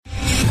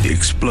the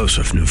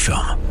explosive new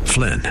film,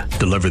 Flynn,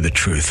 deliver the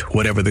truth,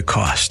 whatever the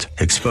cost,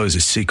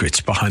 exposes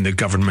secrets behind the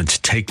government's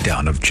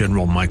takedown of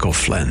General Michael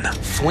Flynn.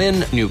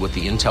 Flynn knew what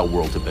the intel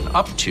world had been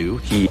up to.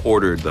 He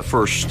ordered the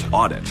first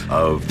audit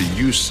of the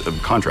use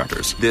of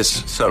contractors.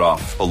 This set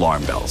off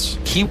alarm bells.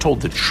 He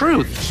told the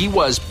truth. He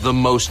was the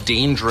most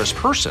dangerous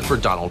person for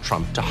Donald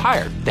Trump to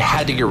hire. They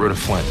had to get rid of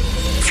Flynn.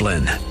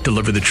 Flynn,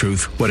 deliver the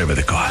truth, whatever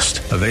the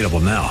cost. Available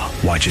now.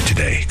 Watch it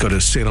today. Go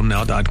to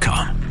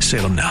salemnow.com.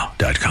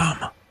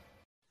 salemnow.com.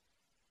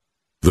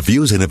 The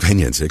views and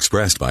opinions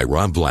expressed by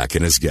Rob Black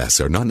and his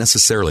guests are not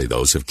necessarily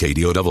those of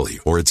KDOW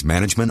or its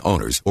management,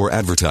 owners, or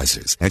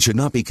advertisers and should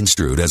not be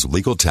construed as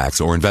legal,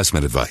 tax, or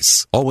investment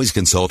advice. Always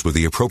consult with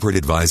the appropriate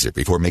advisor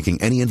before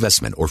making any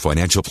investment or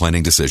financial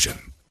planning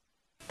decision.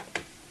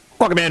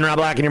 Welcome in, Rob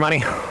Black and your money.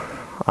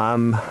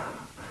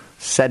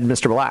 Said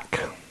Mr.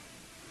 Black.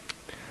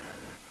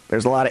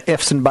 There's a lot of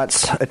ifs and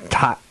buts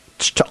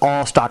attached to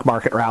all stock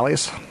market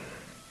rallies.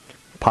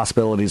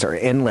 Possibilities are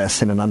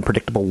endless in an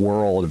unpredictable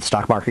world. If the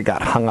stock market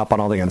got hung up on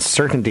all the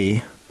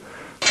uncertainty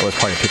that was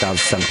part of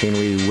 2017,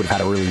 we would have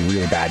had a really,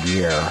 really bad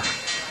year.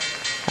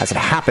 As it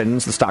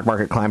happens, the stock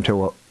market climbed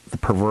to the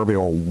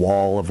proverbial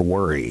wall of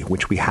worry,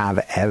 which we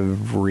have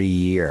every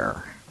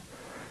year.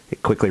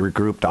 It quickly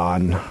regrouped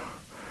on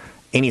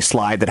any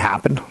slide that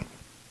happened,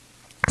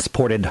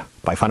 supported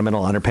by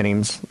fundamental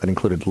underpinnings that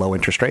included low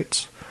interest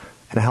rates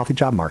and a healthy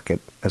job market,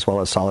 as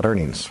well as solid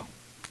earnings,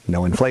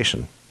 no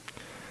inflation.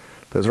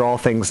 Those are all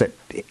things that,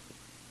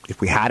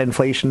 if we had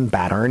inflation,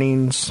 bad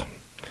earnings,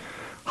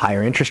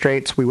 higher interest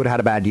rates, we would have had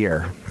a bad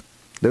year.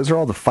 Those are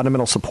all the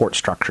fundamental support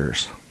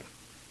structures.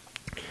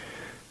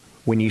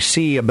 When you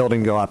see a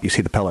building go up, you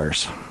see the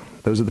pillars.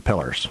 Those are the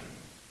pillars.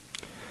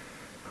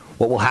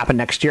 What will happen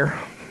next year?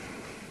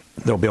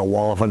 There'll be a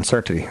wall of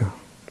uncertainty.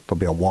 There'll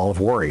be a wall of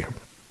worry.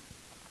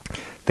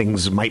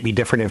 Things might be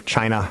different if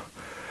China,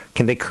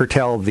 can they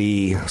curtail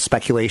the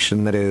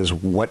speculation that is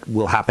what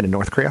will happen in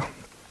North Korea?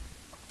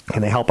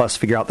 Can they help us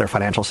figure out their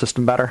financial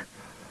system better?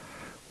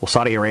 Will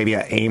Saudi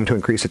Arabia aim to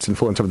increase its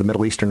influence over the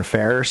Middle Eastern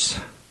affairs?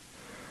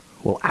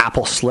 Will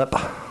Apple slip?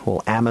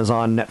 Will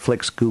Amazon,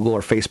 Netflix, Google, or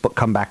Facebook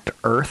come back to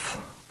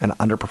earth and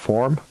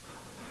underperform?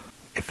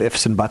 If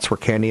ifs and buts were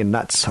candy and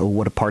nuts,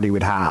 what a party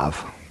we'd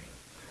have.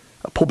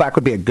 A pullback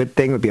would be a good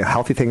thing, would be a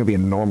healthy thing, would be a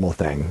normal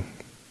thing.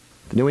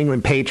 The New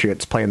England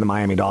Patriots playing the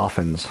Miami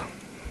Dolphins.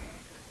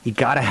 You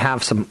gotta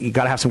have some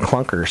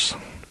clunkers.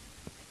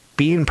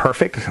 Being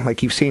perfect,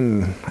 like you've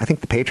seen, I think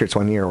the Patriots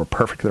one year were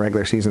perfect in the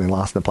regular season and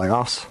lost in the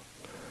playoffs.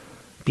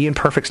 Being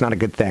perfect's not a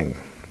good thing.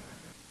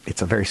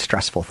 It's a very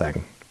stressful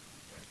thing.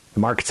 The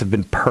markets have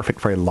been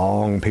perfect for a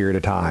long period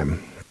of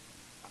time.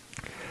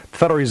 The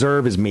Federal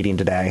Reserve is meeting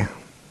today,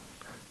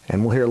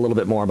 and we'll hear a little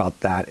bit more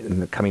about that in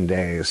the coming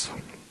days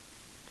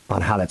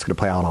on how that's going to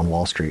play out on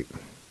Wall Street.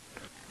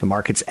 The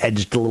market's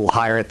edged a little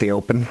higher at the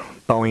open.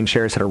 Boeing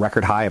shares hit a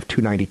record high of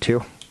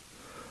 $292.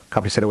 The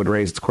company said it would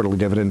raise its quarterly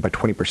dividend by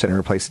 20% and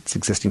replace its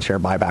existing share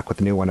buyback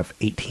with a new one of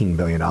 $18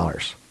 billion.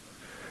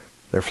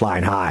 They're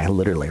flying high,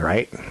 literally,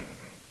 right?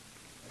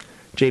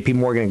 JP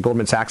Morgan and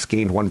Goldman Sachs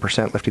gained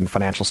 1%, lifting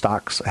financial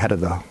stocks ahead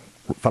of the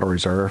Federal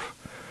Reserve.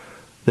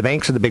 The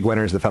banks are the big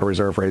winners. The Federal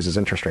Reserve raises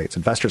interest rates.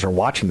 Investors are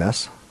watching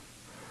this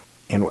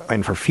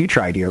and for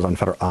future ideas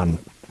on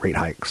rate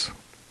hikes.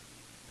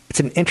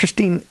 It's an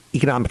interesting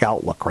economic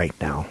outlook right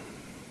now.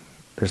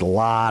 There's a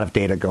lot of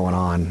data going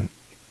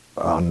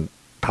on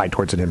tied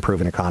towards an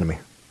improving economy.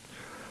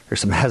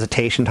 There's some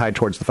hesitation tied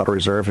towards the Federal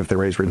Reserve if they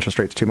raise interest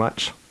rates too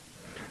much.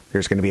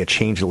 There's going to be a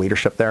change in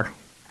leadership there.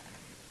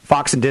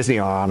 Fox and Disney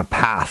are on a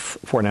path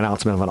for an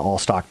announcement of an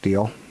all-stock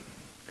deal.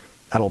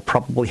 That'll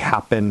probably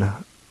happen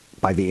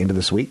by the end of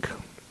this week.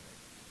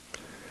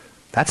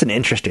 That's an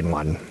interesting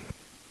one.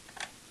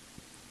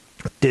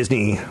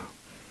 Disney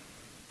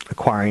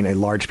acquiring a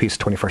large piece of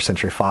 21st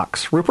Century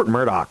Fox. Rupert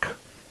Murdoch,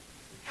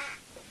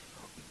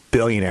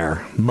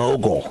 billionaire,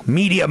 mogul,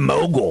 media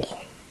mogul.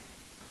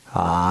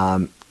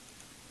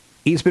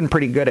 He's been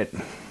pretty good at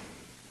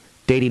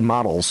dating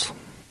models,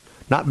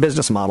 not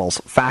business models,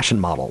 fashion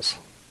models.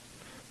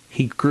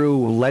 He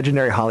grew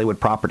legendary Hollywood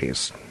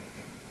properties.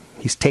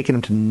 He's taken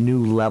them to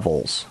new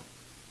levels.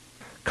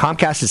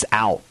 Comcast is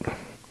out.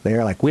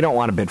 They're like, we don't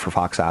want to bid for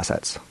Fox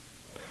assets.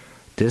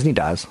 Disney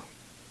does.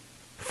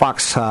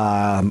 Fox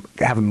have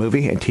a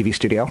movie and TV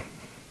studio.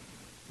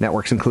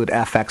 Networks include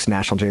FX,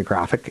 National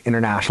Geographic.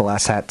 International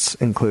assets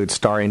include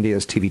Star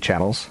India's TV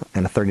channels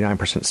and a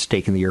 39%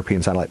 stake in the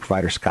European satellite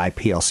provider Sky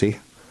PLC.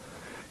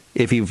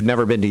 If you've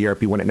never been to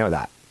Europe, you wouldn't know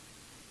that.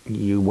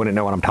 You wouldn't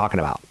know what I'm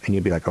talking about. And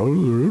you'd be like, oh, I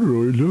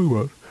don't know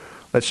what.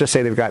 Let's just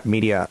say they've got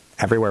media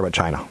everywhere but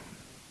China.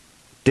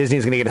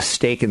 Disney's going to get a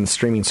stake in the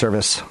streaming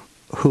service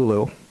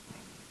Hulu,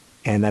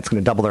 and that's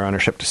going to double their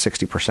ownership to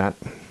 60%.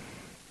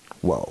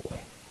 Whoa.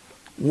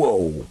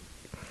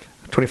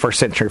 21st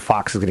Century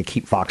Fox is going to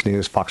keep Fox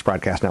News, Fox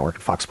Broadcast Network,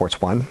 and Fox Sports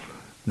 1.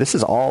 This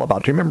is all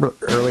about, do you remember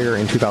earlier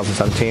in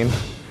 2017?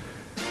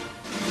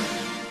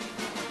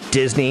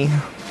 Disney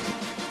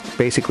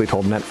basically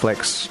told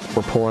Netflix,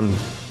 we're pulling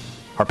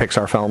our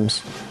Pixar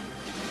films,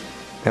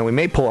 and we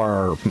may pull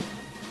our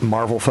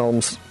Marvel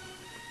films,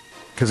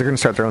 because they're going to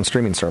start their own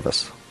streaming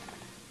service.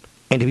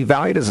 And to be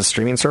valued as a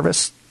streaming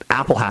service,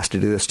 Apple has to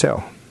do this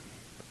too.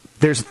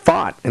 There's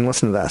thought, and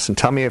listen to this, and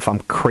tell me if I'm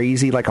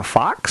crazy like a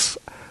fox,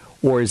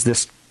 or is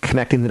this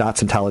connecting the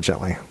dots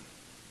intelligently?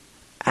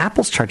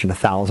 Apple's charging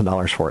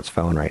 $1,000 for its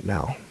phone right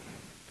now.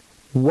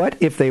 What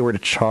if they were to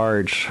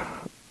charge,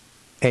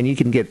 and you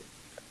can get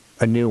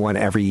a new one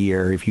every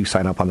year if you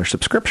sign up on their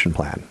subscription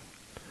plan.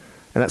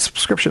 And that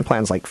subscription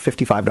plan is like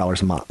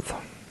 $55 a month.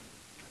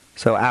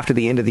 So after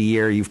the end of the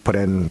year, you've put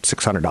in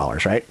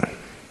 $600, right?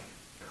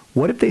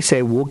 What if they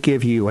say, we'll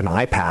give you an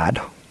iPad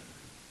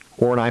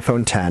or an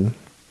iPhone 10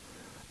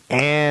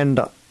 and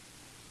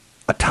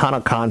a ton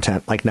of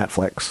content like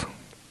Netflix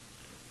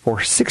for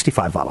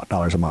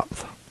 $65 a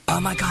month? Oh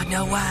my God,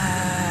 no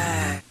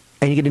way.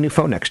 And you get a new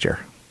phone next year.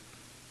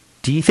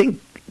 Do you think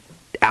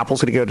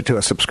Apple's going to go to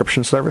a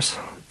subscription service?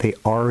 They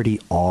already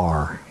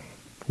are.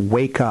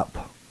 Wake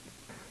up.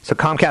 So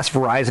Comcast,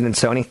 Verizon, and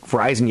Sony.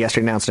 Verizon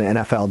yesterday announced an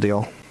NFL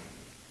deal.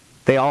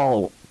 They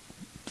all,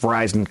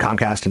 Verizon,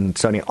 Comcast, and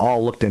Sony,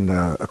 all looked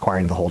into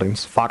acquiring the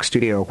holdings. Fox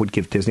Studio would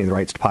give Disney the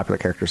rights to popular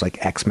characters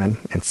like X-Men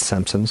and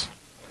Simpsons,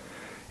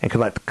 and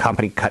could let the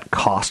company cut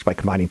costs by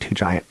combining two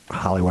giant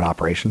Hollywood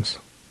operations.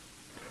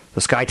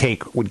 The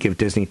SkyTake would give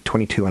Disney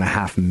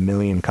 22.5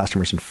 million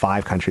customers in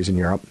 5 countries in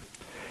Europe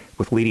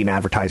with leading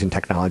advertising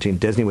technology, and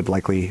Disney would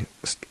likely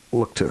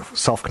look to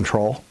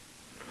self-control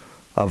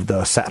of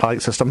the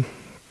satellite system.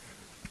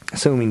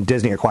 Assuming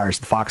Disney acquires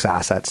the Fox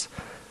assets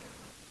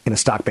in a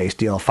stock-based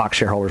deal, Fox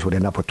shareholders would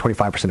end up with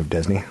 25% of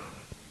Disney.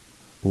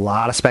 A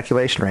lot of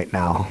speculation right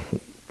now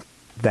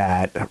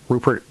that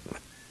Rupert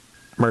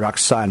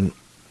Murdoch's son,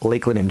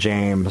 Lakeland and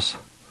James,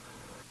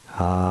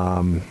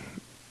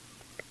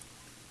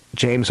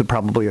 James would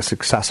probably be a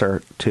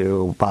successor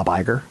to Bob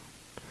Iger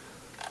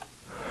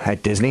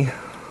at Disney.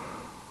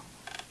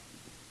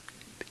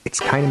 It's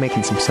kind of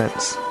making some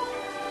sense.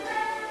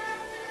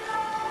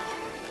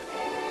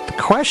 The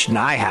question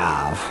I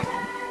have,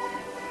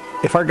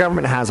 if our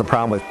government has a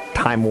problem with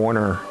Time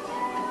Warner,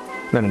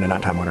 no,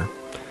 not Time Warner,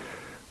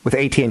 with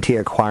AT&T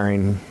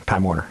acquiring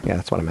Time Warner, yeah,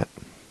 that's what I meant.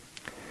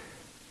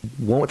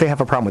 Won't they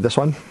have a problem with this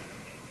one?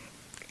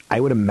 I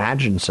would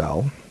imagine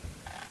so.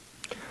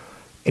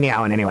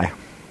 Anyhow and anyway,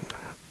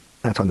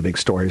 that's one of the big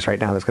stories right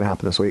now that's going to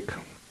happen this week.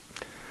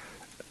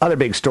 Other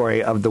big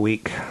story of the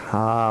week,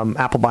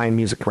 Apple buying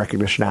music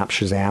recognition app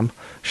Shazam.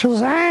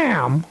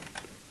 Shazam!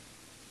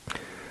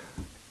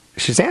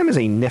 Shazam is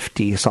a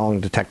nifty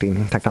song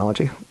detecting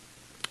technology.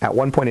 At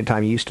one point in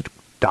time, you used to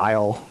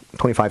dial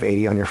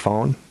 2580 on your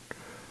phone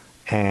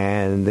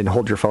and then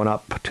hold your phone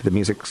up to the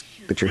music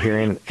that you're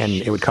hearing, and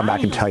it would come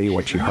back and tell you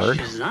what you heard.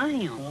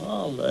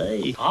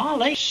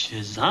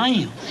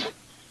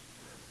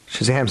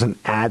 Shazam's an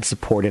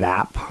ad-supported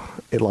app.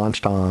 It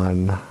launched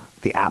on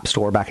the App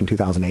Store back in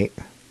 2008.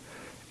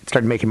 It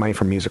started making money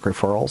from music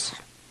referrals.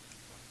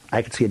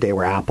 I could see a day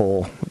where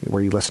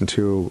you listen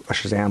to a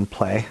Shazam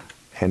play,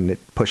 and it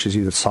pushes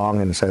you the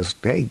song and it says,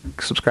 hey,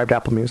 subscribe to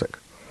Apple Music.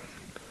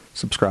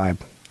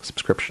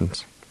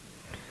 Subscriptions.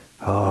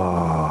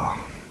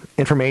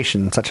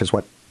 Information such as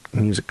what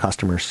music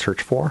customers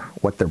search for,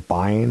 what they're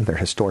buying, their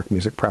historic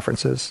music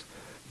preferences,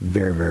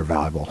 very, very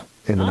valuable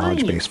in the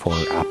knowledge base for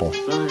Apple.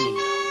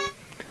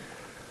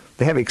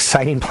 They have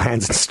exciting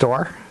plans in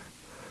store.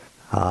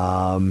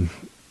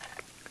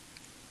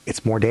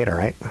 It's more data,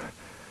 right?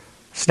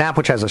 Snap,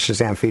 which has a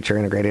Shazam feature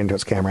integrated into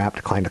its camera app,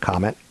 declined to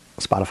comment.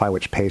 Spotify,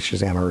 which pays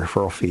Shazam a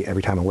referral fee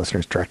every time a listener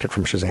is directed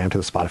from Shazam to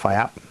the Spotify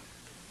app,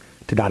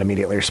 did not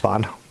immediately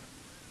respond.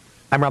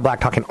 I'm Rob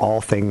Black, talking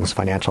all things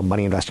financial,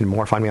 money, investing, and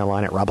more. Find me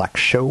online at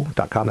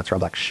robblackshow.com. That's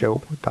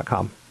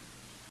robblackshow.com.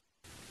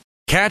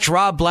 Catch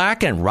Rob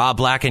Black and Rob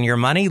Black and Your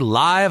Money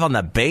live on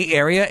the Bay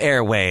Area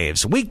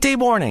airwaves, weekday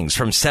mornings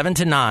from 7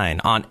 to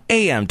 9 on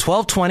AM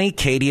 1220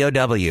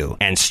 KDOW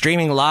and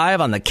streaming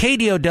live on the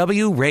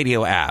KDOW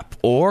radio app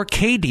or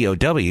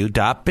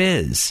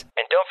KDOW.biz.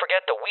 And don't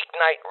forget the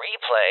weeknight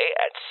replay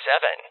at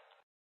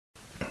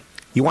 7.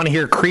 You want to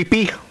hear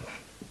creepy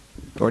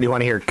or do you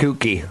want to hear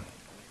kooky?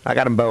 I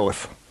got them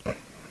both.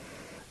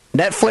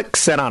 Netflix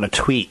sent out a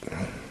tweet.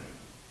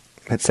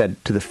 It said,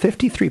 to the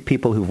 53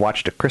 people who've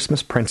watched A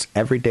Christmas Prince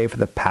every day for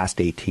the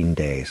past 18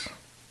 days.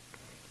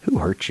 Who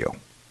hurt you?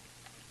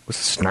 It was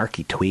a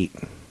snarky tweet.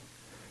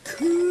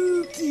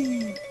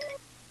 Kooky.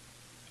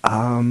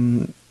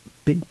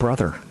 Big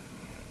Brother.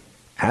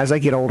 As I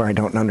get older, I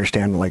don't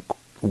understand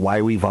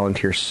why we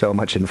volunteer so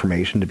much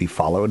information to be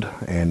followed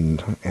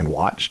and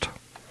watched.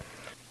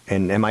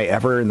 And am I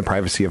ever in the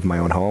privacy of my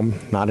own home?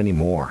 Not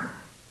anymore.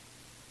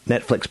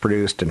 Netflix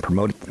produced and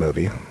promoted the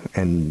movie,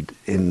 and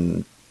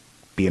in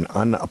being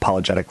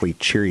unapologetically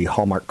cheery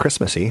Hallmark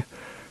Christmassy,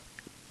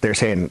 they're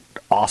saying,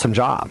 awesome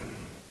job.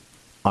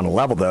 On a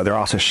level, though, they're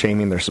also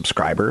shaming their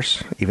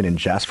subscribers, even in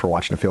jest, for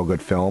watching a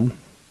feel-good film.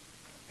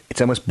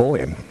 It's almost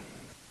bullying.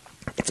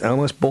 It's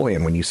almost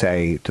bullying when you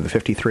say to the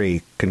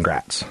 53,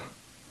 congrats.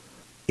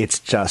 It's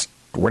just,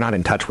 we're not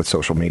in touch with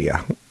social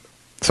media.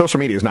 Social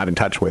media is not in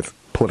touch with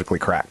politically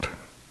correct.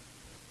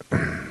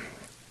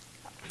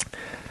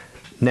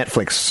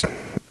 Netflix,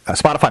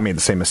 Spotify made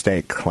the same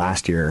mistake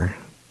last year.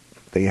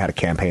 They had a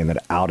campaign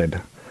that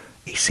outed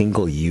a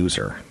single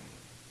user.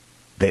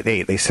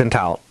 They sent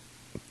out,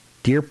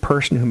 "Dear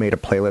person who made a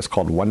playlist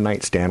called One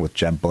Night Stand with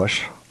Jeb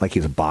Bush, like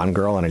he's a Bond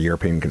girl in a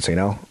European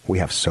casino, we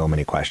have so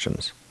many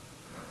questions."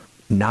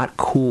 Not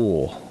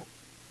cool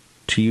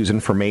to use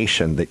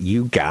information that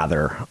you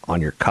gather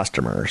on your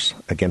customers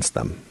against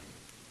them.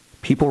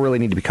 People really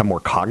need to become more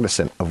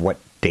cognizant of what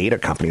data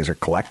companies are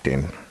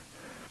collecting.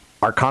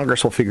 Our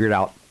Congress will figure it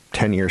out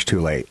 10 years too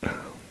late.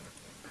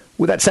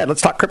 With that said,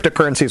 let's talk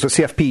cryptocurrencies with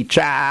CFP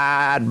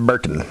Chad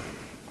Burton.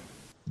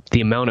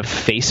 The amount of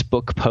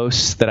Facebook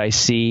posts that I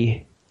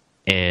see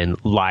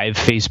and live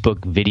Facebook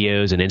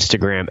videos and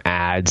Instagram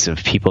ads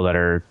of people that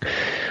are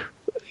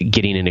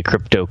getting into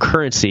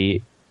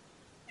cryptocurrency,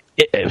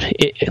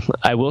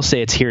 I will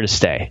say it's here to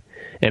stay.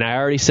 And I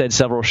already said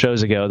several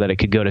shows ago that it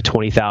could go to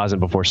 20,000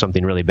 before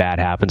something really bad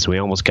happens. We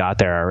almost got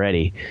there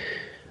already.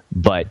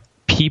 But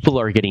people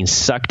are getting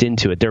sucked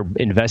into it. They're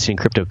investing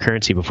in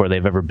cryptocurrency before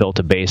they've ever built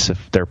a base of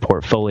their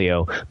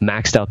portfolio,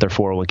 maxed out their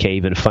 401k,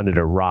 even funded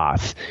a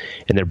Roth.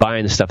 And they're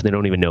buying the stuff and they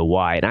don't even know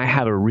why. And I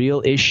have a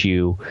real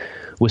issue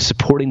with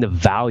supporting the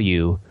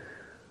value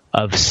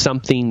of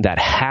something that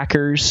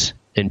hackers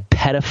and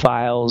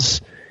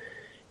pedophiles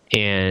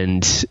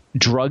and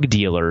drug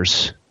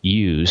dealers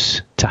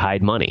use to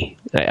hide money.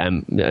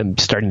 I'm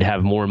starting to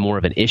have more and more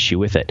of an issue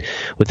with it.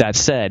 With that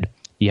said,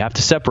 you have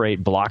to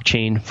separate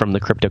blockchain from the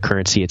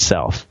cryptocurrency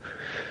itself.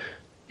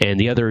 And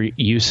the other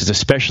uses,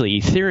 especially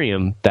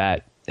Ethereum,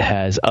 that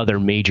has other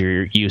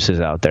major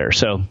uses out there.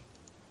 So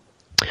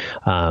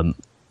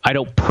I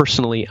don't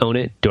personally own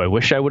it. Do I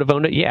wish I would have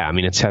owned it? Yeah. I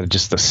mean, it's had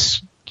just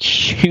this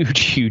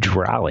huge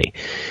rally.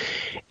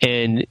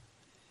 And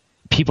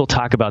people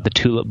talk about the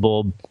tulip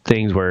bulb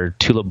things where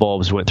tulip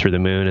bulbs went through the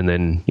moon and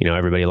then,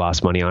 everybody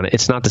lost money on it.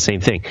 It's not the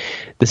same thing.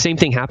 The same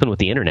thing happened with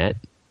the internet.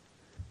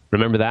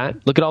 Remember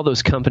that? Look at all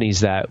those companies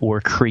that were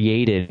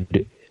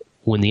created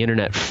when the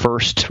internet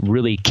first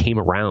really came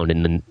around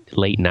in the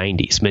late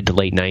 90s, mid to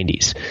late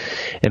 90s.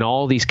 And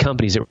all these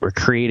companies that were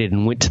created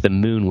and went to the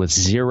moon with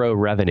zero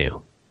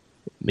revenue.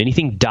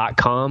 Anything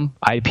 .com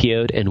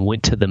IPO'd and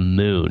went to the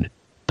moon,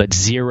 but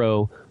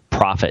zero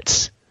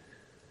profits.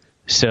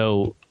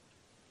 So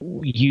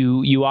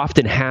you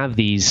often have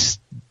these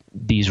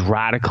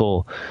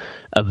radical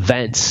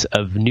events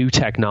of new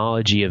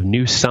technology, of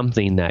new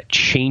something that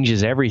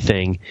changes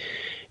everything,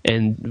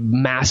 and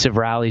massive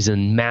rallies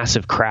and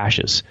massive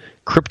crashes.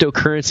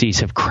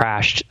 Cryptocurrencies have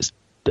crashed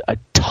a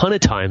ton of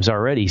times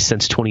already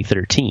since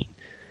 2013.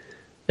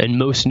 And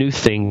most new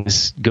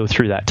things go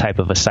through that type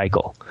of a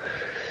cycle.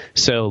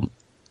 So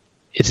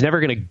it's never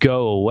going to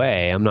go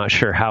away. I'm not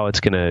sure how it's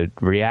going to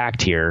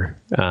react here.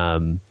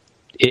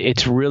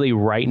 It's really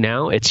right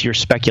now, it's your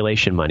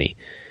speculation money.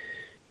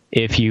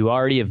 If you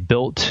already have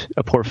built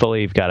a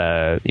portfolio, you've got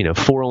a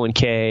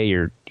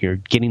 401k, you're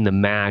getting the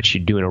match,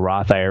 you're doing a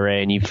Roth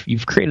IRA, and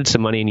you've created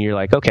some money, and you're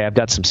like, okay, I've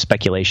got some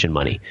speculation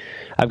money.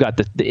 I've got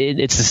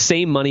it's the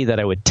same money that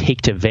I would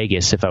take to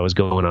Vegas if I was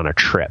going on a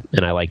trip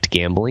and I liked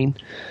gambling.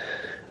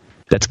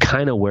 That's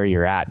kind of where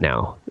you're at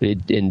now,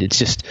 and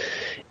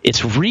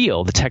it's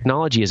real. The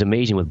technology is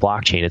amazing with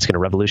blockchain. It's going to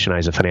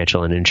revolutionize the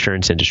financial and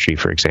insurance industry,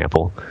 for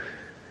example.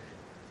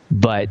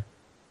 But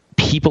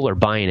people are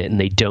buying it and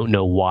they don't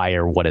know why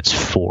or what it's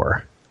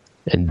for.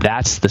 And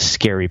that's the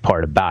scary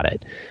part about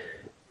it.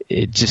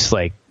 It just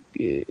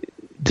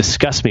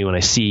disgusts me when I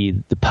see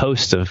the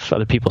posts of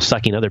other people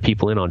sucking other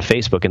people in on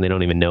Facebook and they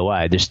don't even know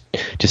why. Just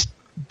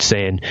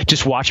saying,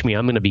 just watch me,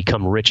 I'm going to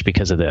become rich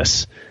because of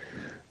this.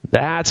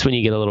 That's when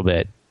you get a little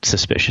bit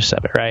suspicious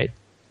of it, right?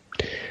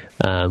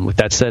 With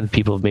that said,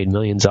 people have made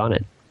millions on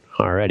it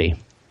already.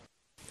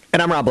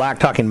 And I'm Rob Black,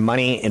 talking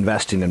money,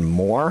 investing, and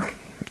more.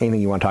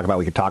 Anything you want to talk about,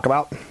 we could talk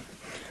about.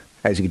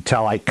 As you can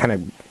tell, I kind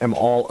of am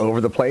all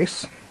over the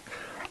place.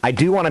 I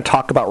do want to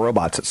talk about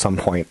robots at some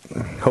point,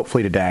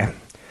 hopefully today,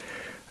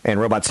 and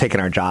robots taking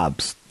our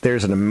jobs.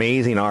 There's an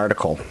amazing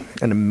article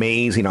at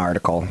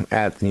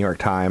the New York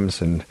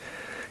Times, and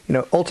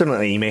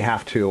ultimately you may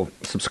have to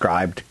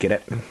subscribe to get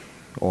it,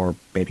 or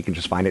maybe you can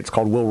just find it. It's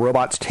called "Will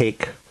Robots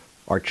Take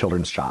Our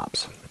Children's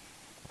Jobs?"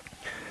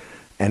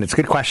 And it's a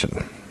good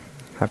question.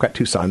 I've got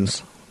 2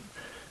 sons,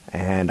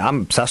 and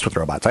I'm obsessed with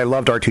robots. I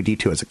loved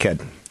R2-D2 as a kid.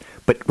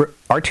 But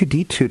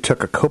R2-D2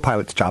 took a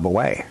co-pilot's job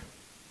away.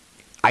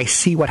 I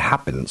see what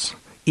happens.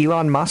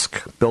 Elon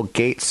Musk, Bill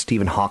Gates,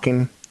 Stephen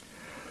Hawking,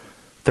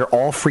 they're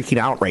all freaking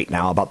out right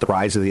now about the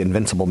rise of the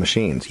invincible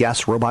machines.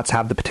 Yes, robots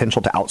have the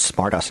potential to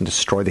outsmart us and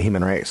destroy the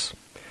human race.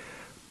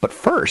 But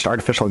first,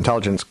 artificial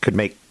intelligence could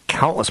make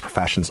countless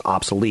professions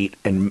obsolete,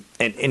 and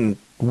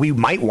we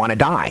might want to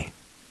die.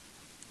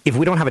 If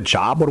we don't have a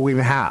job, what do we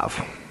even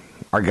have?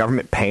 Our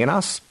government paying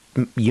us?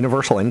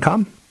 Universal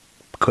income?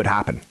 Could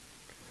happen.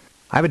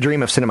 I have a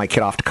dream of sending my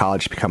kid off to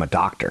college to become a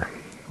doctor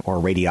or a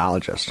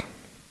radiologist.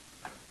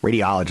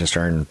 Radiologists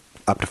earn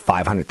up to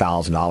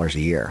 $500,000 a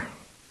year.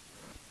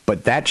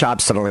 But that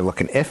job's suddenly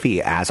looking iffy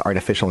as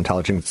artificial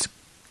intelligence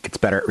gets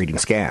better at reading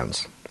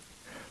scans.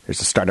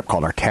 There's a startup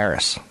called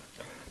Arteris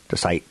To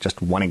cite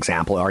just one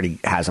example, it already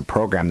has a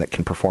program that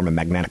can perform a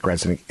magnetic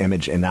resonance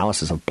image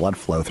analysis of blood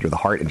flow through the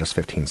heart in just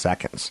 15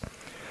 seconds.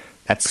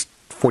 That's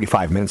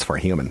 45 minutes for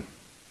a human.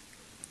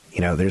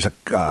 There's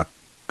a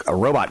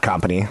robot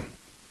company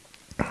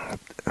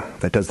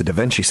that does the Da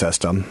Vinci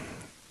system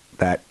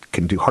that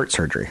can do heart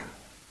surgery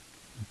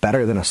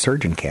better than a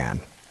surgeon can.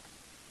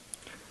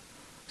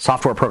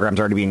 Software programs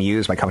are already being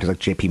used by companies like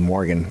JP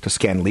Morgan to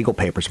scan legal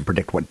papers and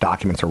predict what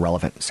documents are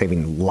relevant,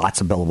 saving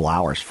lots of billable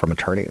hours from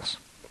attorneys.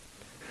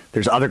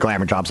 There's other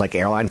glamour jobs like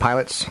airline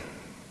pilots.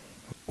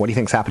 What do you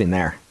think's happening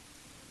there?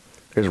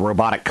 There's a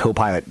robotic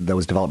co-pilot that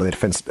was developed by the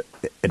Defense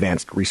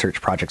Advanced Research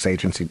Projects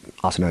Agency,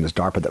 also known as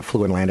DARPA, that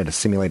flew and landed a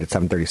simulated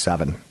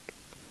 737.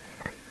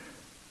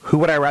 Who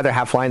would I rather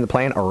have flying the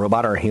plane, a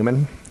robot or a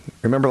human?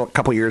 Remember a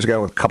couple years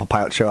ago, a couple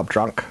pilots show up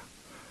drunk?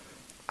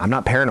 I'm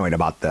not paranoid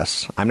about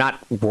this. I'm not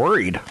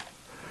worried.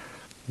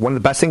 One of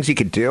the best things you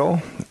could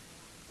do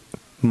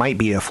might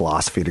be a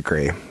philosophy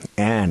degree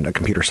and a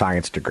computer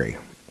science degree.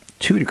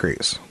 2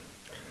 degrees.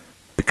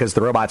 Because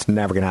the robot's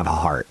never going to have a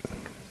heart.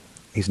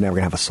 He's never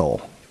going to have a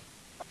soul.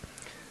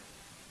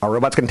 Are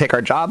robots going to take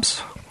our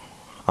jobs?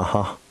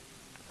 Uh-huh.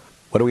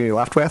 What are we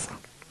left with?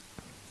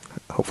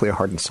 Hopefully a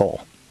heart and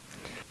soul.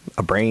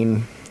 A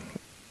brain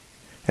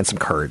and some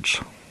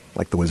courage,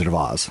 like the Wizard of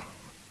Oz.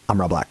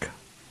 I'm Rob Black.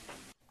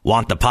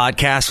 Want the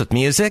podcast with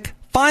music?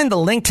 Find the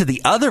link to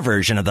the other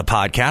version of the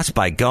podcast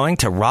by going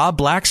to Rob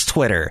Black's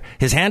Twitter.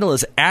 His handle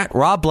is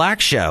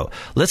 @RobBlackShow.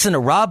 Listen to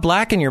Rob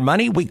Black and Your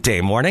Money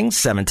weekday mornings,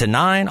 7 to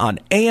 9 on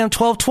AM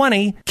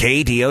 1220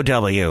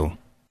 KDOW.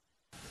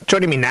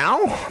 Joining me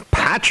now,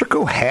 Patrick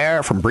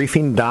O'Hare from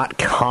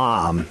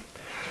Briefing.com.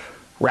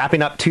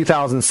 Wrapping up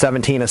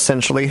 2017,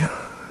 essentially.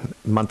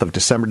 Month of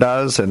December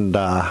does, and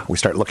we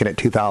start looking at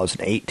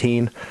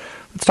 2018.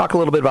 Let's talk a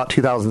little bit about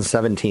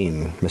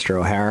 2017, Mr.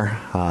 O'Hare.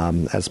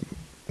 As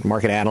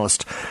market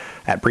analyst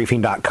at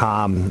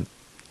Briefing.com,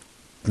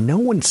 no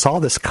one saw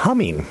this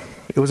coming.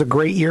 It was a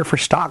great year for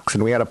stocks,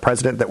 and we had a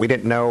president that we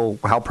didn't know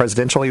how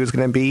presidential he was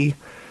going to be.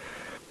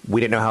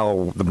 We didn't know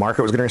how the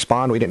market was going to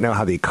respond. We didn't know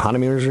how the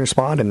economy was going to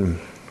respond, and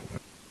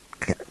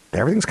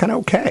everything's kind of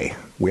okay.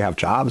 We have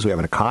jobs. We have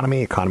an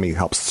economy. Economy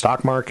helps the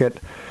stock market.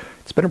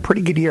 It's been a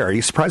pretty good year. Are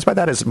you surprised by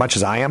that as much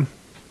as I am?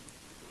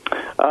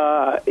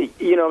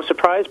 I'm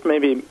surprised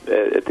maybe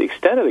at the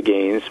extent of the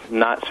gains,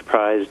 not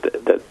surprised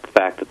at the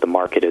fact that the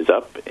market is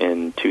up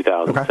in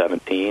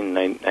 2017.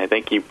 Okay. I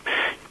think you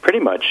pretty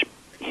much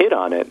hit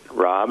on it,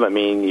 Rob. I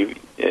mean,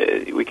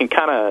 we can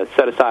kind of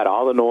set aside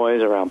all the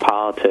noise around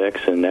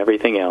politics and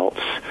everything else,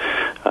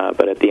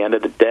 but at the end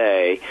of the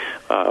day,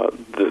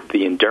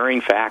 the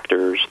enduring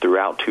factors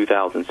throughout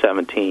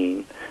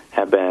 2017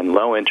 have been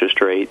low interest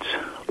rates,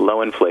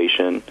 low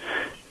inflation,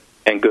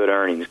 and good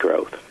earnings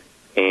growth.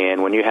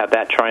 And when you have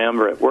that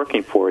triumvirate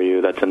working for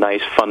you, that's a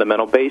nice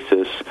fundamental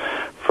basis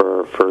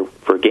for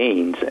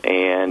gains,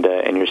 and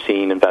you're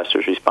seeing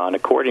investors respond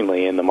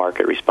accordingly, and the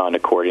market respond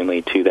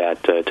accordingly to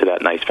that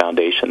nice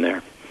foundation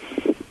there.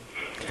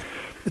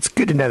 It's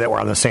good to know that we're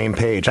on the same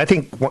page. I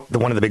think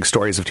one of the big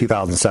stories of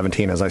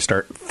 2017, as I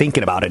start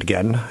thinking about it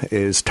again,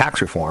 is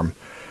tax reform.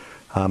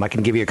 I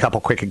can give you a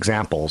couple quick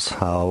examples.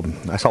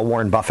 I saw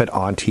Warren Buffett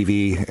on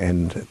TV,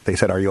 and they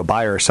said, "Are you a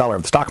buyer or seller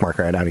of the stock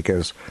market right now?" And he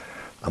goes,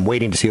 "I'm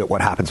waiting to see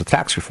what happens with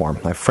tax reform."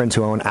 I have friends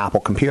who own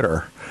Apple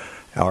Computer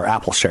or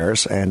Apple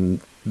shares, and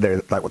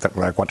they're like,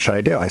 "What should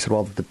I do?" I said,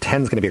 "Well, the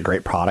 10 is going to be a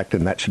great product,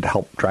 and that should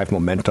help drive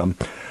momentum.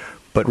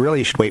 But really,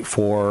 you should wait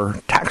for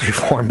tax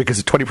reform because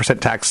a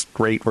 20% tax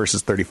rate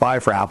versus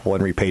 35% for Apple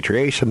and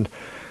repatriation,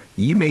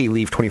 you may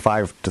leave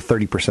 25 to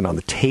 30% on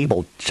the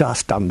table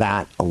just on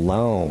that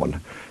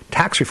alone."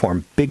 Tax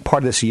reform, big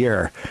part of this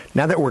year.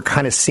 Now that we're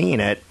kind of seeing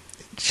it,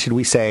 should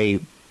we say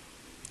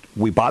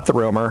we bought the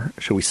rumor?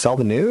 Should we sell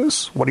the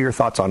news? What are your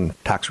thoughts on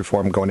tax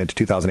reform going into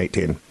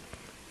 2018?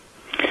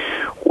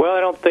 Well, I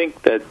don't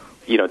think that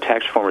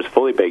tax reform is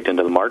fully baked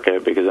into the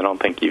market because I don't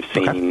think you've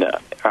seen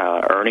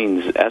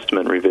earnings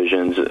estimate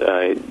revisions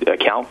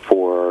account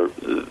for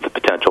the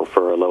potential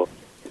for a low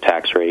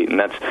tax rate, and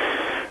that's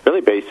really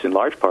based in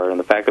large part on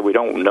the fact that we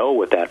don't know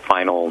what that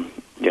final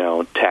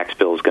tax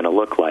bill is going to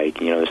look like.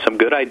 There's some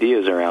good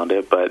ideas around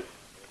it, but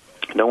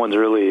no one's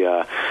really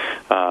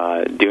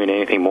doing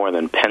anything more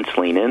than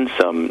penciling in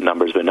some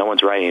numbers, but no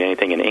one's writing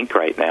anything in ink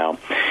right now.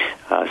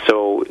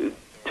 So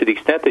to the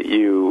extent that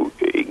you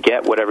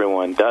get what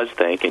everyone does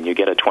think, and you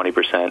get a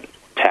 20%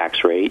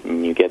 tax rate,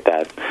 and you get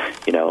that,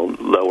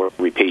 lower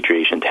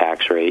repatriation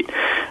tax rate,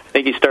 I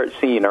think you start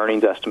seeing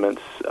earnings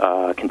estimates,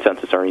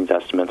 consensus earnings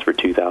estimates for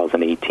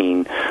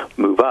 2018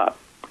 move up.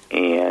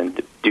 And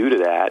due to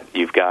that,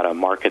 you've got a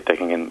market that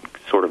can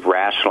sort of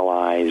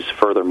rationalize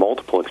further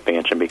multiple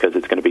expansion because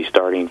it's going to be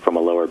starting from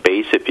a lower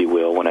base, if you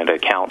will, when it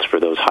accounts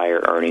for those higher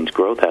earnings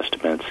growth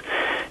estimates.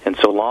 And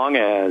so long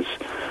as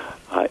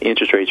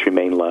interest rates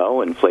remain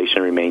low,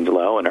 inflation remains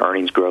low, and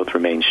earnings growth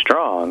remains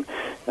strong,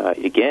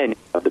 again, you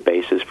have the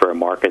basis for a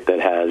market that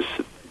has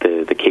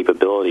the capability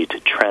ability to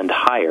trend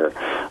higher.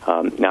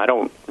 Now, I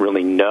don't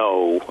really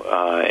know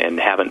and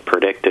haven't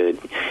predicted,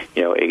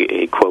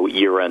 a quote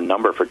year-end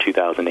number for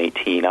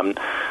 2018. I'm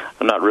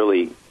not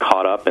really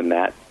caught up in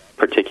that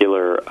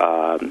particular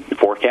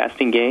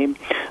forecasting game.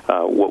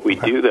 What we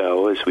do,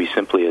 though, is we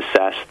simply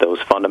assess those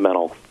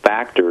fundamental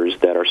factors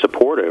that are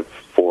supportive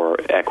for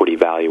equity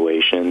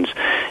valuations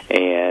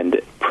and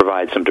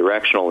provide some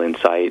directional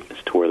insight as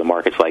to where the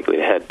market's likely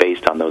to head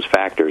based on those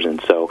factors.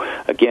 And so,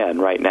 again,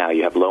 right now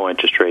you have low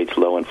interest rates,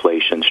 low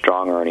inflation,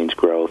 strong earnings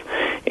growth,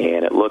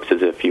 and it looks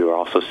as if you're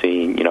also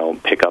seeing,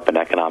 pick up in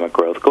economic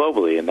growth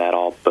globally, and that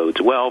all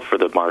bodes well for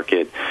the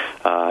market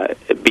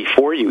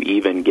before you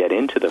even get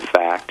into the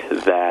fact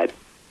that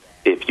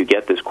if you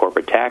get this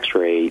corporate tax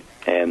rate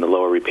and the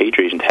lower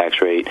repatriation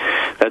tax rate,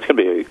 that's going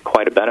to be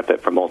quite a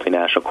benefit for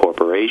multinational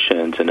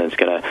corporations, and it's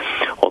going to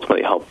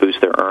ultimately help boost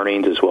their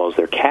earnings as well as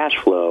their cash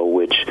flow,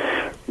 which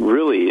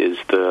really is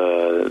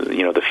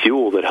the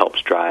fuel that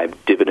helps drive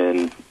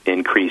dividend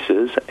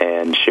increases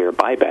and share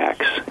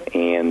buybacks.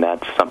 And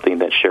that's something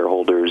that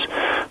shareholders,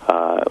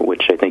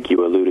 which I think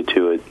you alluded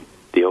to at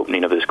the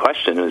opening of this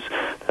question, is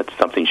that's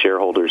something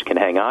shareholders can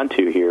hang on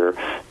to here,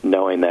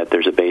 knowing that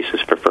there's a basis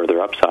for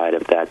further upside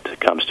if that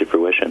comes to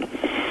fruition.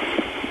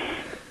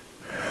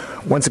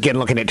 Once again,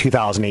 looking at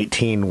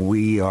 2018,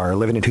 we are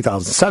living in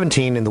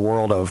 2017 in the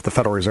world of the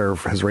Federal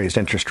Reserve has raised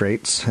interest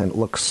rates, and it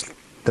looks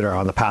that are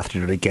on the path to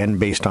do it again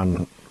based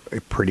on a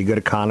pretty good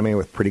economy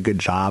with pretty good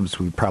jobs.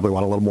 We probably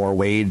want a little more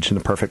wage in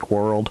the perfect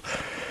world.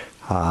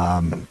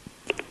 I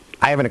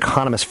have an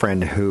economist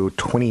friend who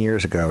 20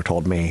 years ago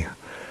told me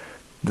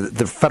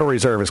the Federal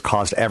Reserve has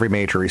caused every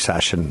major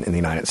recession in the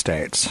United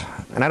States.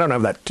 And I don't know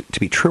if that to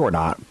be true or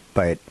not,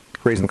 but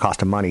raising the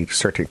cost of money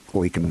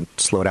certainly can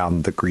slow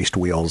down the greased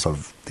wheels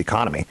of the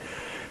economy.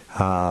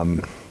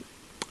 Do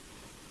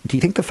you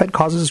think the Fed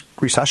causes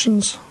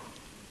recessions?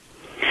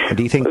 And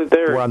do you think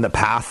we're on the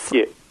path?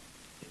 Yeah.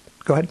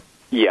 Go ahead.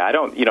 Yeah, I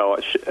don't.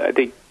 I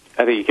think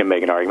you can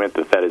make an argument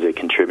that the Fed is a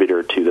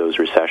contributor to those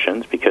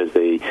recessions because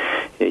they're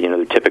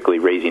typically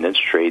raising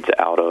interest rates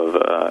out of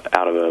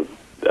a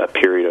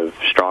period of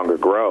stronger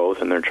growth,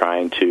 and they're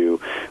trying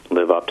to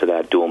live up to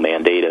that dual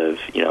mandate of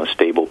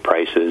stable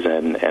prices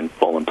and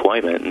full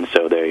employment, and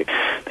so they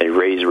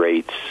raise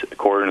rates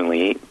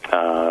accordingly.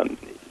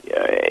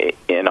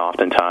 And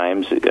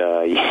oftentimes,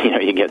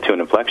 you get to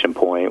an inflection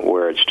point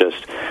where it's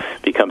just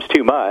becomes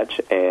too much,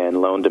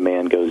 and loan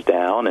demand goes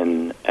down,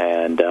 and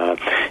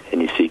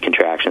you see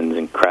contractions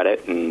in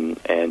credit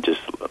and just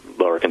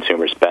lower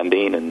consumer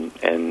spending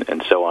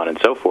and so on and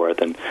so forth.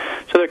 And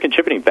so they're a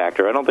contributing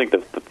factor. I don't think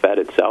that the Fed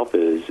itself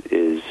is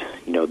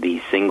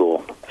the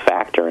single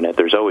factor in it.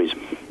 There's always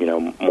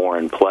more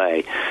in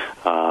play.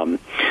 But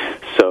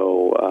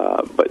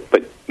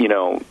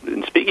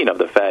and speaking of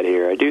the Fed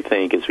here, I do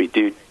think as we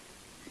do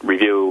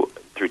review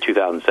through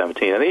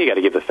 2017, I think you got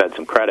to give the Fed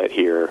some credit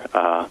here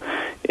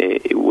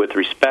with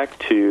respect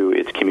to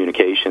its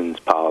communications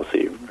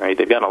policy. Right,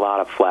 they've gotten a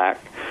lot of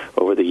flack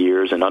over the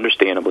years, and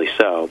understandably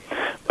so.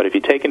 But if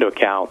you take into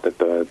account that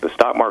the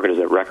stock market is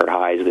at record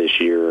highs this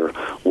year,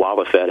 while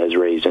the Fed has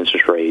raised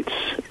interest rates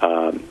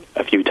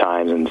a few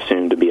times and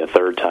soon to be a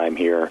third time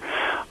here,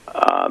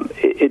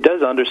 it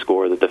does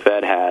underscore that the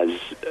Fed has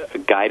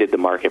guided the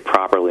market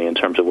properly in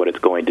terms of what it's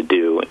going to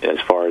do as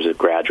far as a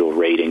gradual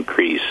rate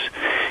increase.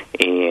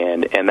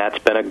 And that's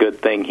been a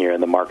good thing here,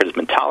 and the market has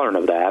been tolerant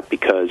of that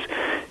because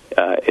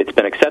it's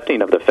been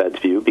accepting of the Fed's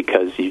view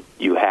because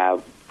you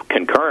have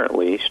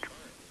concurrently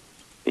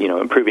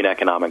improving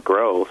economic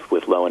growth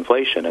with low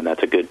inflation, and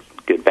that's a good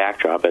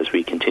backdrop as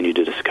we continue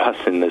to discuss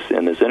in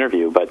this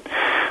interview. But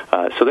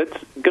so that's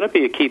going to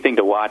be a key thing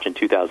to watch in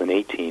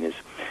 2018 is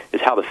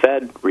how the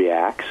Fed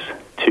reacts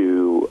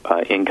to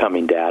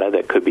incoming data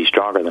that could be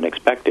stronger than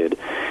expected,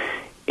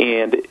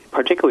 and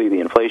particularly the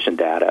inflation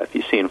data. If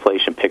you see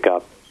inflation pick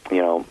up,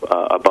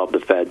 above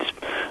the Fed's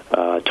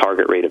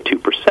target rate of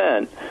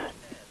 2%,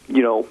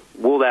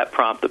 will that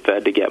prompt the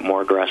Fed to get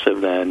more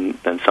aggressive than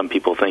some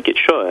people think it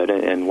should?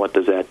 And what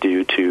does that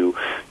do to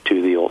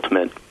the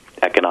ultimate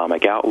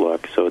economic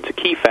outlook? So it's a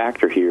key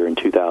factor here in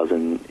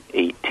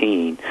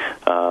 2018.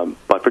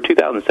 But for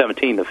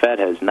 2017, the Fed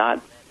has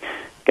not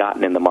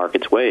gotten in the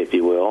market's way, if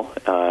you will,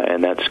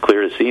 and that's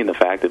clear to see in the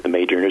fact that the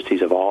major indices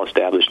have all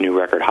established new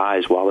record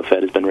highs while the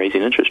Fed has been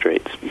raising interest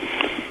rates.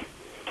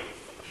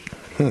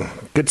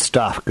 Good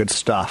stuff.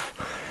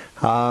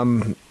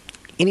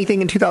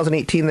 Anything in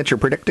 2018 that you're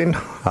predicting?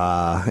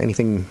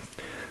 Anything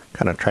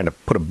kind of trying to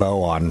put a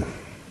bow on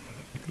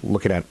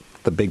looking at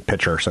the big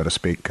picture, so to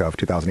speak, of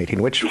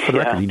 2018, which, for the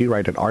record, you do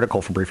write an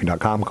article for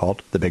Briefing.com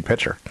called The Big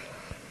Picture.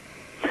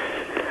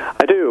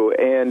 I do,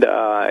 and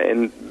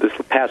in this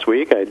past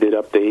week, I did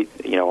update,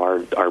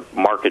 our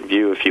market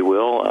view, if you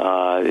will.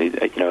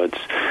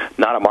 It's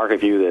not a market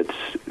view that's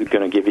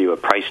going to give you a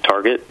price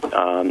target.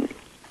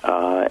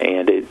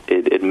 And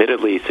it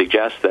admittedly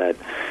suggests that,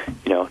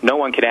 no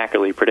one can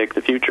accurately predict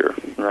the future,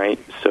 right?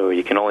 So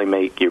you can only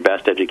make your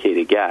best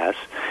educated guess.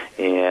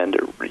 And,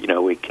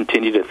 we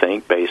continue to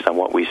think, based on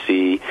what we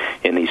see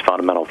in these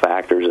fundamental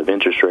factors of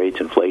interest rates,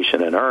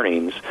 inflation, and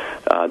earnings,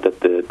 that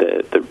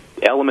the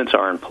elements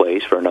are in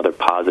place for another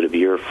positive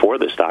year for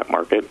the stock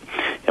market,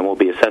 and we'll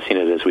be assessing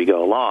it as we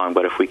go along.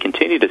 But if we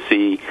continue to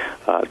see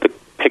the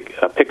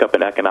pickup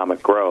in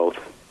economic growth,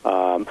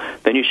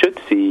 then you should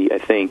see, I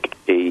think,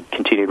 a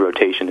continued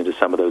rotation into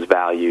some of those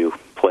value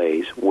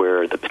plays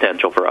where the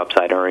potential for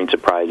upside earnings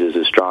surprises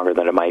is stronger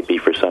than it might be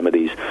for some of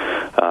these,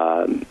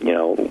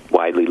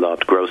 widely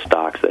loved growth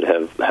stocks that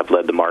have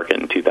led the market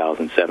in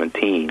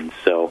 2017.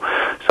 So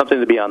something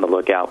to be on the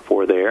lookout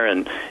for there.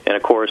 And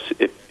of course,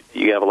 if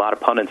you have a lot of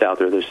pundits out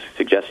there that are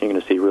suggesting you're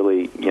going to see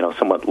really,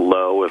 somewhat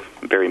low, if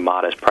very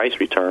modest price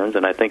returns,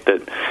 and I think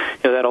that,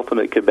 that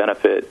ultimately could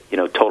benefit,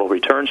 total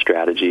return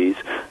strategies.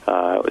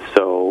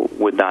 So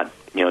would not,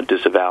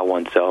 disavow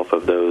oneself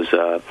of those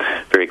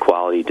very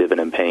quality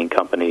dividend-paying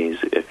companies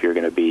if you're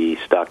going to be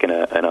stuck in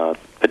a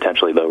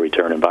potentially low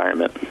return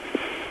environment.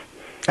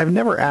 I've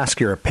never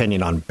asked your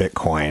opinion on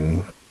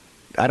Bitcoin.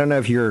 I don't know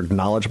if you're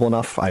knowledgeable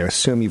enough. I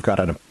assume you've got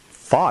a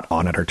thought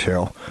on it or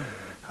two.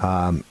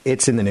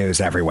 It's in the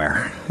news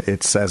everywhere.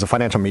 It's, as a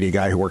financial media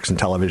guy who works in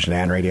television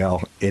and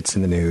radio, it's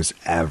in the news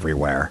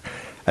everywhere.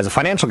 As a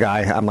financial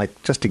guy, I'm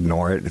like, just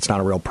ignore it. It's not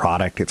a real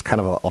product. It's kind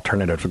of an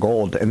alternative to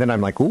gold. And then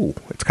I'm like, ooh,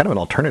 it's kind of an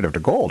alternative to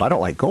gold. I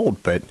don't like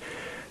gold, but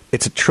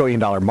it's $1 trillion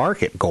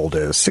market. Gold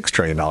is $6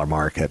 trillion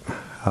market.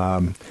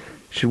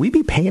 Should we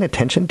be paying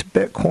attention to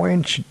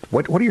Bitcoin?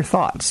 What are your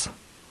thoughts?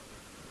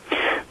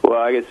 Well,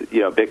 I guess,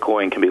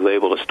 Bitcoin can be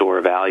labeled a store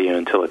of value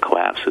until it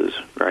collapses,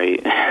 right?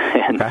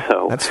 And okay.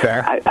 so that's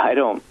fair. I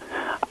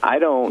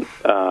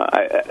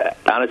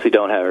honestly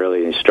don't have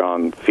really any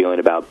strong feeling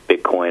about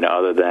Bitcoin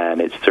other than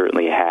it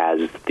certainly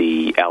has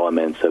the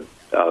elements of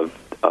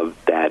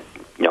that,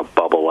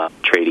 bubble up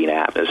trading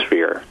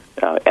atmosphere.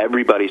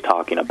 Everybody's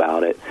talking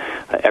about it.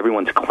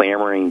 Everyone's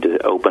clamoring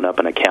to open up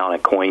an account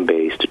at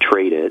Coinbase to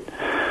trade it.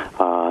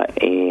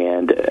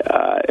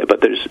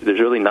 But there's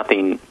really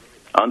nothing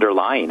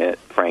underlying it,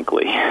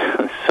 frankly.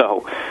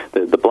 So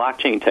the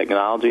blockchain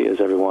technology,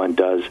 as everyone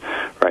does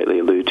rightly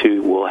allude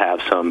to, will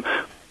have some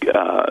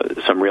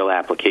real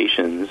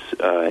applications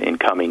in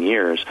coming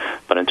years.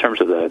 But in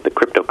terms of the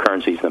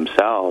cryptocurrencies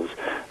themselves,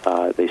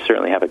 they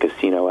certainly have a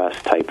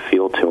casino-esque type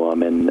feel to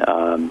them, and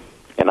I'm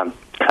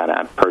kind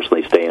of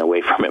personally staying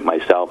away from it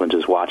myself and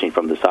just watching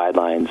from the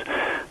sidelines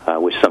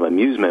with some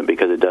amusement,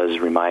 because it does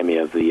remind me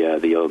of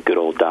the good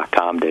old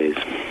 .com days.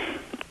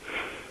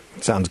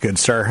 Sounds good,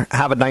 sir.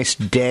 Have a nice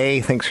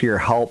day. Thanks for your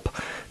help.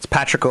 It's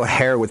Patrick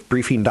O'Hare with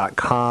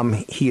Briefing.com.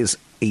 He is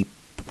a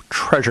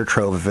treasure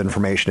trove of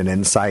information and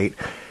insight,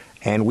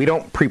 and we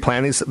don't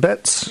pre-plan these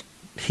bits.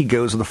 He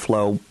goes with the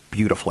flow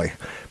beautifully.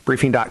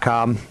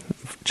 Briefing.com.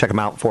 Check him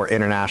out for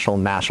international,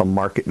 national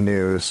market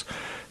news.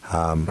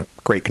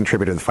 Great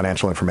contributor to the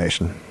financial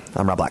information.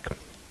 I'm Rob Black.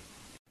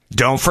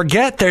 Don't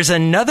forget, there's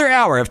another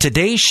hour of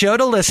today's show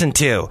to listen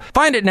to.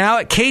 Find it now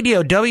at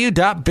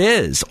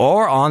KDOW.biz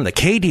or on the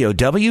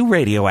KDOW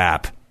radio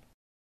app.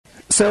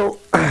 So,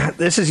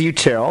 this is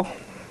U2.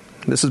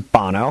 This is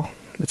Bono.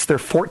 It's their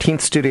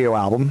 14th studio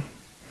album.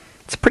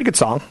 It's a pretty good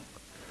song,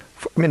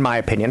 in my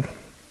opinion.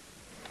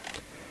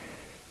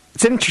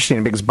 It's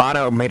interesting because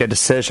Bono made a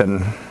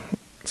decision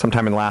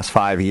sometime in the last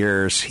 5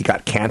 years. He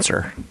got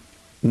cancer.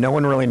 No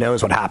one really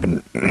knows what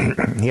happened.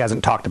 He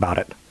hasn't talked about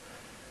it.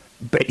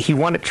 But he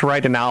wanted to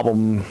write an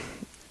album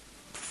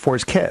for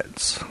his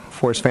kids,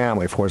 for his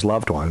family, for his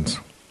loved ones.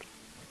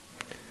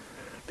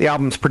 The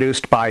album's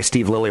produced by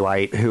Steve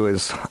Lillywhite, who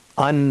is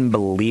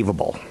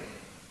unbelievable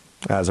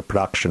as a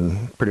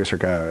production producer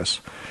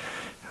goes.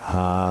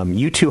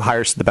 U2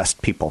 hires the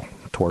best people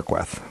to work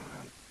with.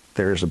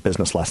 There's a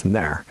business lesson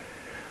there.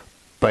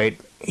 But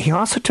he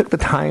also took the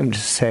time to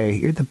say,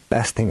 you're the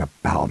best thing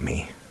about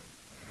me.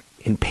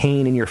 And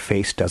pain in your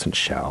face doesn't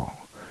show.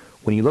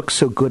 When you look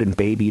so good and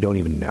baby, you don't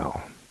even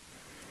know.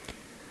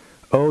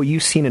 Oh,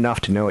 you've seen enough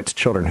to know it's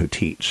children who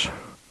teach.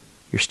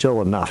 You're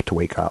still enough to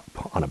wake up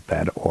on a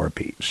bed or a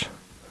beach.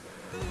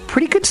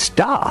 Pretty good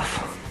stuff.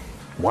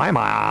 Why am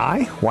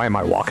I? Why am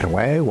I walking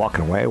away?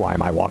 Walking away? Why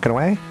am I walking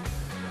away?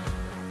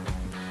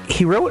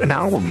 He wrote an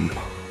album,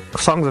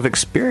 Songs of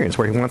Experience,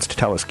 where he wants to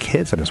tell his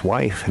kids and his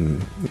wife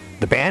and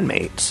the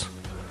bandmates,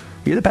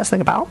 you're the best thing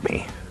about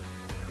me.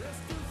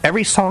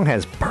 Every song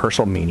has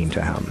personal meaning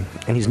to him,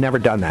 and he's never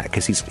done that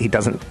because he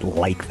doesn't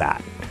like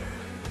that.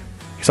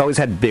 He's always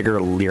had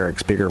bigger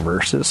lyrics, bigger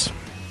verses.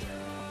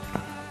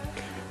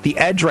 The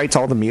Edge writes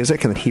all the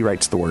music, and then he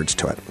writes the words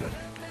to it.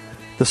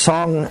 The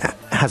song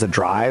has a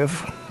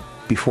drive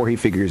before he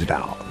figures it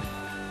out.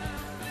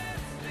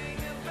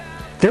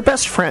 They're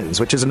best friends,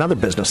 which is another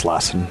business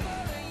lesson.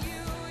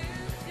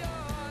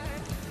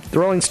 The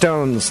Rolling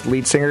Stones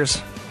lead singers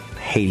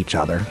hate each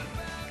other.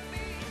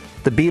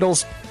 The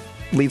Beatles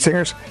lead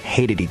singers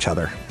hated each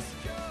other.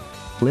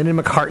 Lennon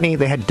and McCartney,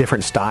 they had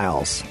different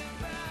styles.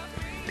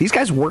 These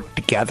guys worked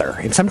together,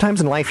 and sometimes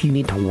in life you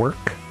need to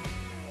work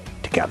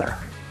together.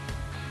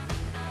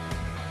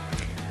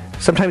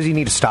 Sometimes you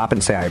need to stop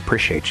and say, I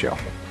appreciate you.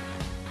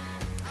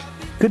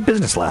 Good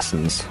business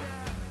lessons.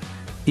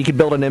 You could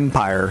build an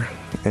empire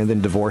and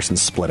then divorce and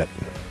split it.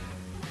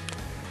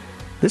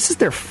 This is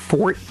their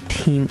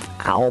 14th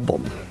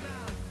album.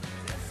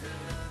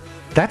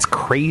 That's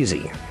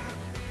crazy.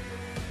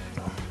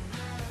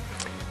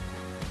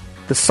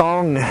 The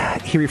song,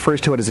 he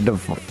refers to it as a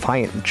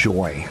defiant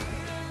joy.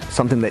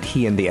 Something that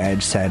he and The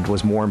Edge said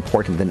was more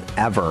important than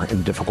ever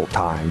in difficult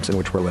times in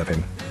which we're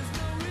living.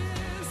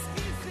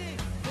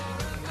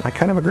 I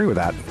kind of agree with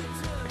that.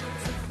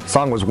 The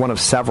song was one of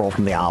several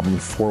from the album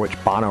for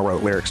which Bono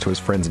wrote lyrics to his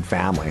friends and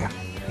family.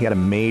 He had a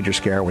major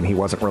scare when he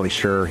wasn't really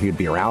sure he'd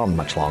be around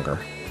much longer.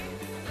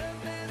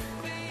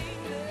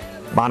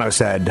 Bono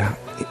said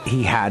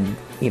he had,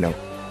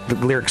 the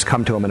lyrics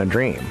come to him in a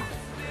dream,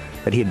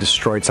 that he had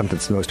destroyed something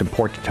that's most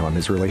important to him,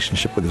 his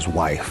relationship with his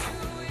wife.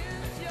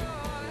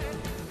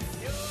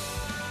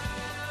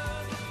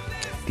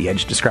 The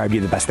Edge described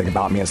You the Best Thing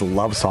About Me as a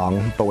love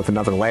song, but with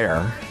another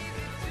layer,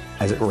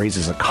 as it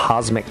raises a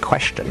cosmic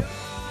question.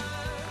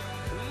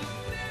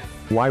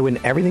 Why,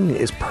 when everything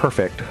is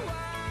perfect,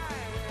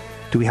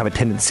 do we have a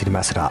tendency to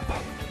mess it up?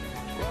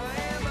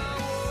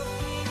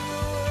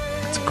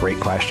 It's a great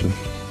question.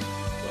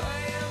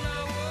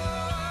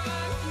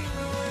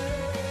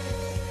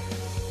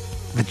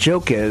 The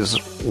joke is,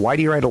 why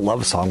do you write a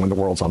love song when the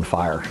world's on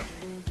fire?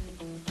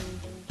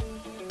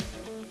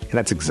 And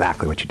that's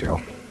exactly what you do.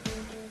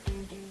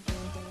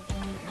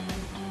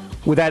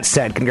 With that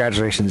said,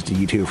 congratulations to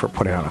U2 for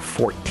putting out a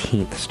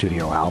 14th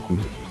studio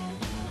album.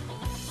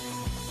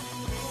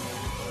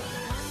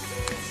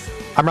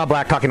 I'm Rob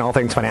Black, talking all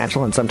things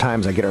financial, and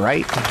sometimes I get it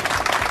right,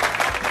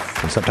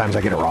 and sometimes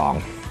I get it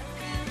wrong.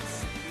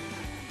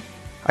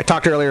 I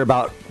talked earlier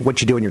about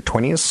what you do in your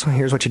 20s.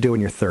 Here's what you do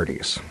in your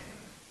 30s.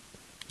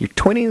 Your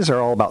 20s are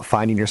all about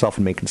finding yourself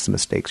and making some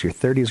mistakes. Your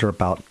 30s are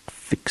about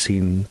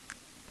fixing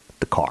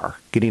the car,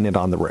 getting it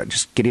on the road,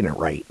 just getting it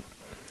right.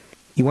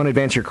 You want to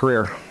advance your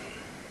career.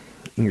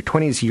 In your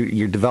 20s,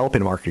 you're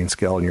developing a marketing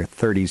skill. In your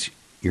 30s,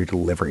 you're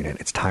delivering it.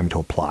 It's time to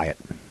apply it.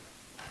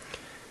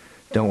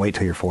 Don't wait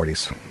till your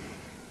 40s.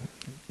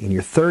 In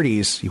your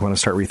 30s, you want to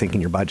start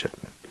rethinking your budget.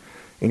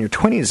 In your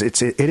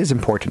 20s, it is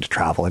important to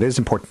travel. It is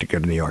important to go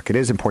to New York. It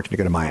is important to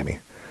go to Miami.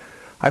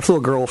 I flew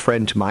a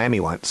girlfriend to Miami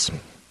once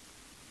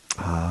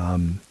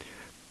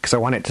because I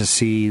wanted to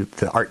see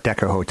the Art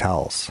Deco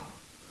hotels.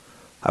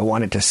 I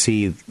wanted to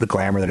see the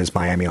glamour that is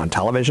Miami on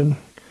television.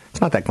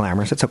 It's not that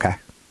glamorous. It's okay.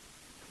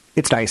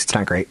 It's nice. It's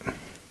not great.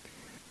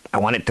 I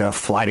wanted to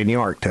fly to New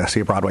York to see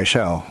a Broadway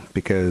show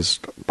because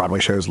Broadway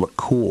shows look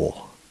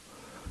cool.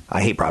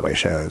 I hate Broadway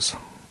shows.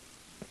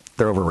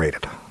 They're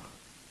overrated.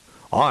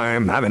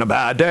 I'm having a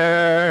bad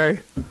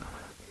day.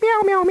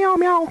 Meow, meow, meow,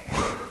 meow.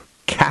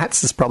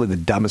 Cats is probably the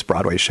dumbest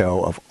Broadway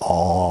show of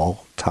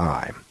all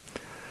time.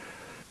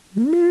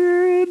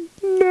 Midnight,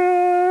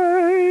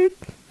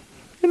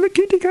 and the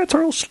kitty cats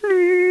are all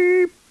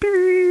sleeping.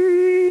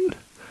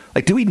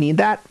 Like, do we need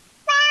that?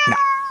 No.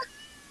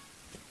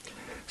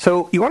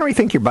 So, you want to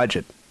rethink your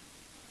budget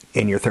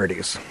in your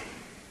 30s.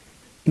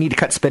 You need to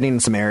cut spending in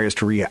some areas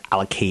to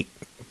reallocate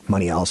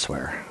money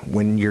elsewhere.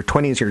 When you're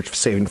 20s, you're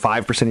saving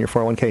 5% of your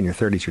 401k. In your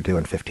 30s, you're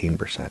doing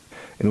 15%.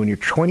 And when you're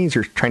 20s,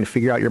 you're trying to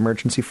figure out your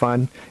emergency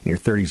fund. In your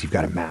 30s, you've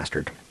got it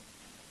mastered.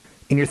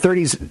 In your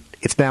 30s,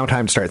 it's now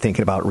time to start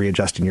thinking about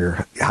readjusting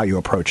how you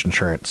approach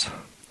insurance.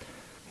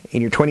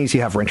 In your 20s,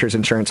 you have renter's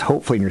insurance.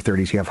 Hopefully, in your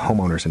 30s, you have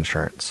homeowner's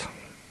insurance.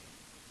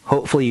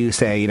 Hopefully, you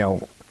say,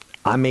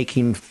 I'm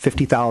making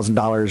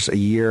 $50,000 a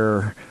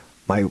year.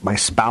 My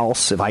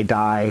spouse, if I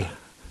die,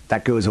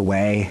 that goes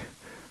away.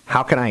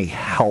 How can I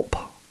help?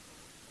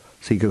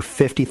 So you go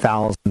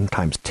 $50,000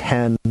 times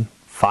 10,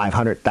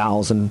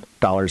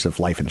 $500,000 of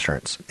life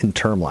insurance in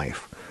term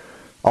life.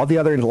 All the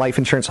other life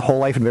insurance, whole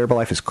life and variable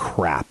life is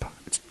crap.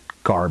 It's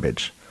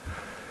garbage.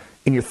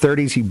 In your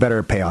 30s, you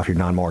better pay off your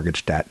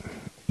non-mortgage debt.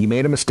 You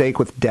made a mistake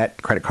with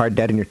debt, credit card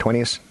debt in your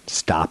 20s,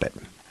 stop it.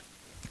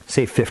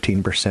 Save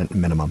 15%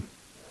 minimum.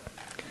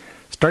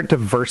 Start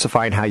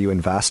diversifying how you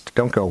invest.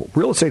 Don't go,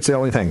 real estate's the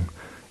only thing.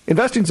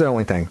 Investing's the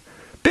only thing.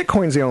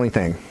 Bitcoin's the only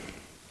thing.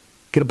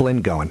 Get a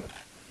blend going.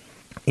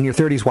 In your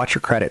 30s, watch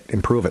your credit.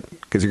 Improve it,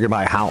 because you're going to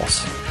buy a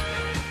house.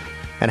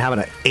 And having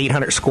an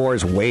 800 score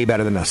is way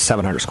better than a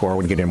 700 score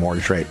when you get a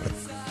mortgage rate.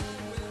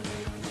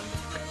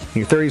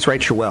 In your 30s,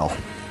 write your will.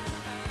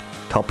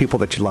 Tell people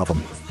that you love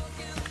them.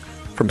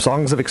 From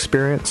Songs of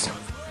Experience,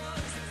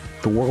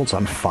 the world's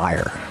on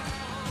fire.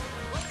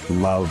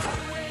 Love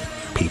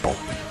people.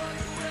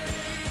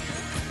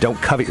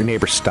 Don't covet your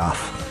neighbor's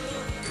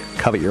stuff.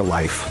 Covet your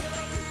life.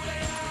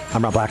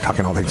 I'm Rob Black,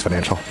 talking all things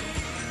financial,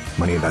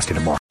 money, investing,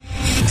 and more.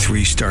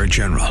 3-star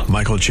General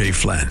Michael J.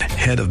 Flynn,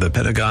 head of the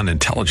Pentagon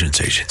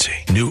Intelligence Agency,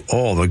 knew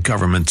all the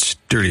government's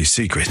dirty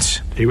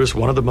secrets. He was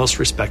one of the most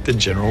respected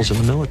generals in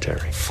the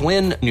military.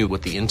 Flynn knew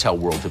what the intel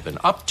world had been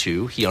up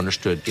to. He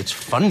understood its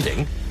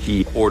funding.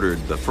 He ordered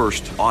the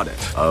first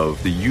audit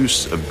of the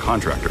use of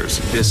contractors.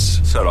 This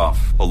set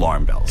off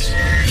alarm bells.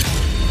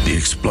 The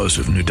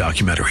explosive new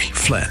documentary,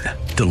 Flynn,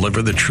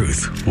 Deliver the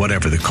Truth,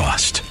 Whatever the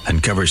Cost,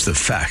 uncovers the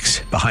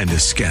facts behind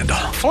this scandal.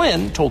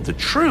 Flynn told the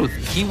truth.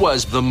 He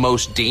was the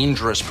most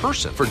dangerous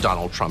person for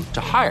Donald Trump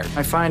to hire.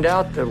 I find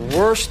out the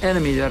worst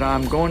enemy that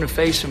I'm going to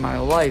face in my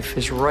life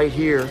is right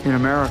here in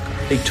America.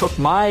 They took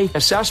my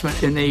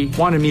assessment and they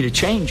wanted me to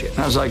change it. And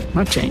I was like, I'm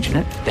not changing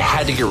it. They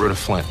had to get rid of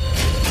Flynn.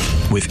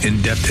 With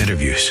in-depth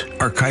interviews,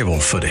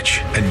 archival footage,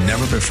 and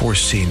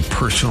never-before-seen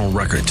personal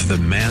records of the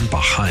man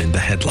behind the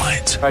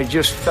headlines. I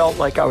just felt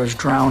like I was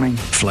drowning.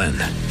 Flynn,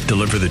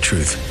 Deliver the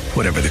Truth,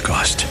 Whatever the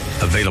Cost.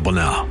 Available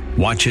now.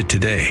 Watch it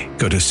today.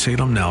 Go to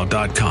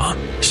salemnow.com.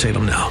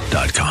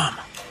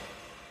 salemnow.com.